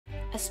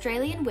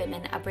Australian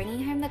women are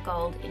bringing home the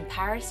gold in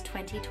Paris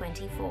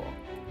 2024,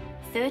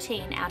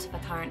 13 out of a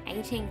current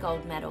 18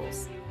 gold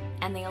medals,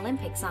 and the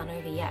Olympics aren't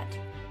over yet.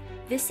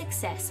 This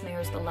success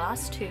mirrors the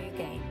last two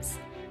games,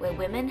 where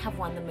women have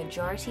won the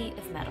majority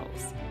of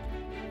medals.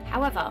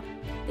 However,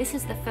 this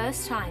is the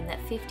first time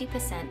that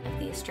 50% of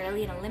the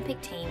Australian Olympic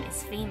team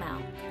is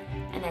female,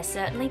 and they're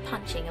certainly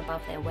punching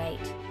above their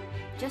weight.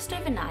 Just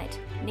overnight,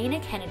 Nina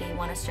Kennedy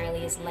won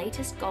Australia's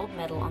latest gold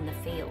medal on the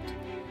field,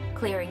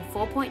 clearing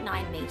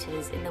 4.9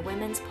 metres in the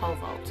women's pole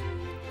vault,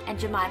 and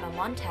Jemima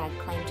Montag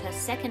claimed her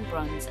second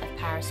bronze of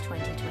Paris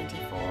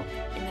 2024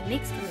 in the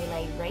mixed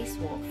relay race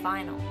walk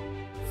final.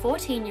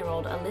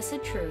 14-year-old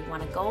Alyssa True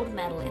won a gold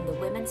medal in the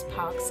women's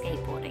park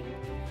skateboarding,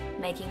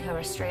 making her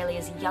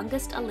Australia's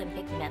youngest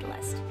Olympic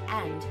medalist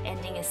and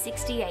ending a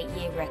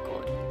 68-year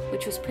record,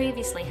 which was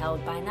previously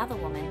held by another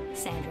woman,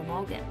 Sandra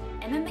Morgan.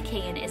 Emma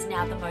McKeon is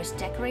now the most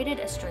decorated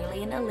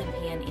Australian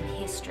Olympian in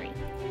history,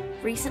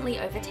 recently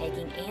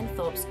overtaking Ian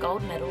Thorpe's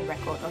gold medal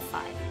record of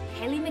 5.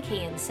 Hayley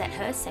McKeon set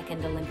her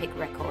second Olympic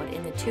record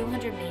in the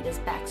 200 metres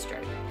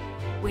backstroke,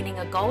 winning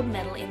a gold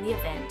medal in the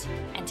event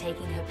and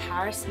taking her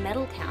Paris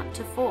medal count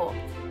to 4,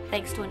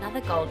 thanks to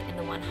another gold in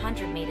the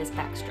 100 metres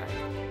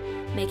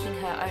backstroke, making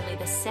her only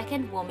the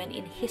second woman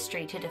in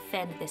history to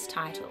defend this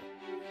title.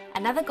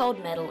 Another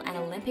gold medal and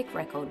Olympic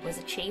record was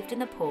achieved in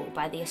the pool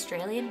by the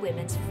Australian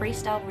women's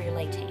freestyle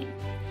relay team,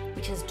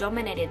 which has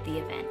dominated the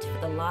event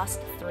for the last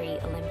 3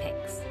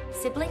 Olympics.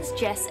 Siblings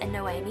Jess and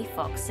Noemi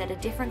Fox set a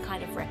different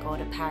kind of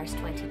record at Paris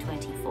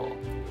 2024,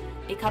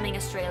 becoming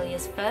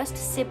Australia's first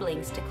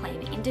siblings to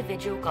claim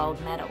individual gold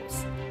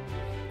medals.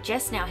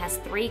 Jess now has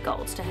 3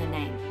 golds to her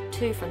name,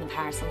 2 from the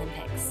Paris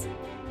Olympics.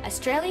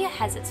 Australia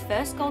has its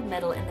first gold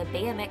medal in the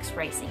BMX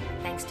racing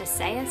thanks to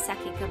Saya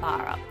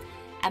Sakikibara,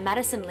 and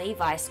Madison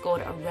Levi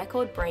scored a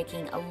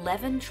record-breaking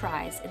 11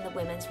 tries in the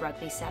women's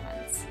rugby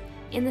sevens.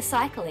 In the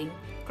cycling,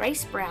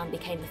 Grace Brown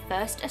became the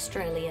first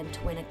Australian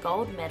to win a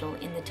gold medal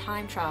in the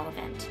time trial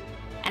event,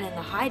 and in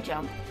the high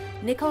jump,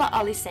 Nicola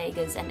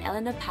Olisagers and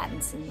Eleanor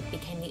Pattinson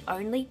became the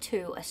only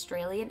 2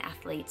 Australian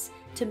athletes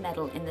to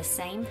medal in the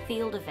same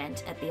field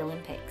event at the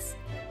Olympics.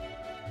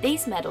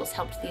 These medals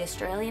helped the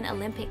Australian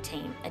Olympic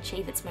team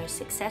achieve its most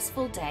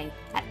successful day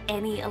at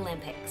any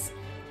Olympics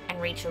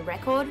and reach a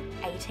record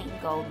 18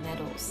 gold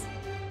medals.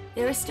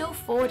 There are still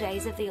 4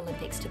 days of the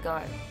Olympics to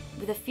go,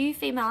 with a few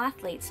female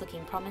athletes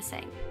looking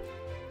promising.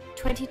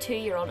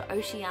 22-year-old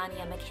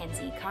Oceania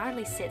Mackenzie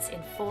currently sits in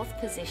 4th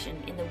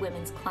position in the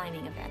women's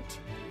climbing event,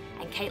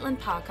 and Caitlin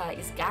Parker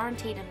is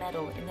guaranteed a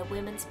medal in the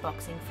women's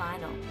boxing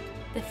final.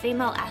 The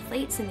female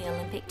athletes in the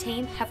Olympic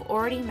team have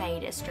already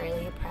made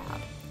Australia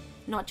proud,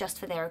 not just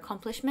for their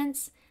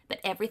accomplishments, but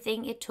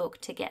everything it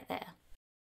took to get there.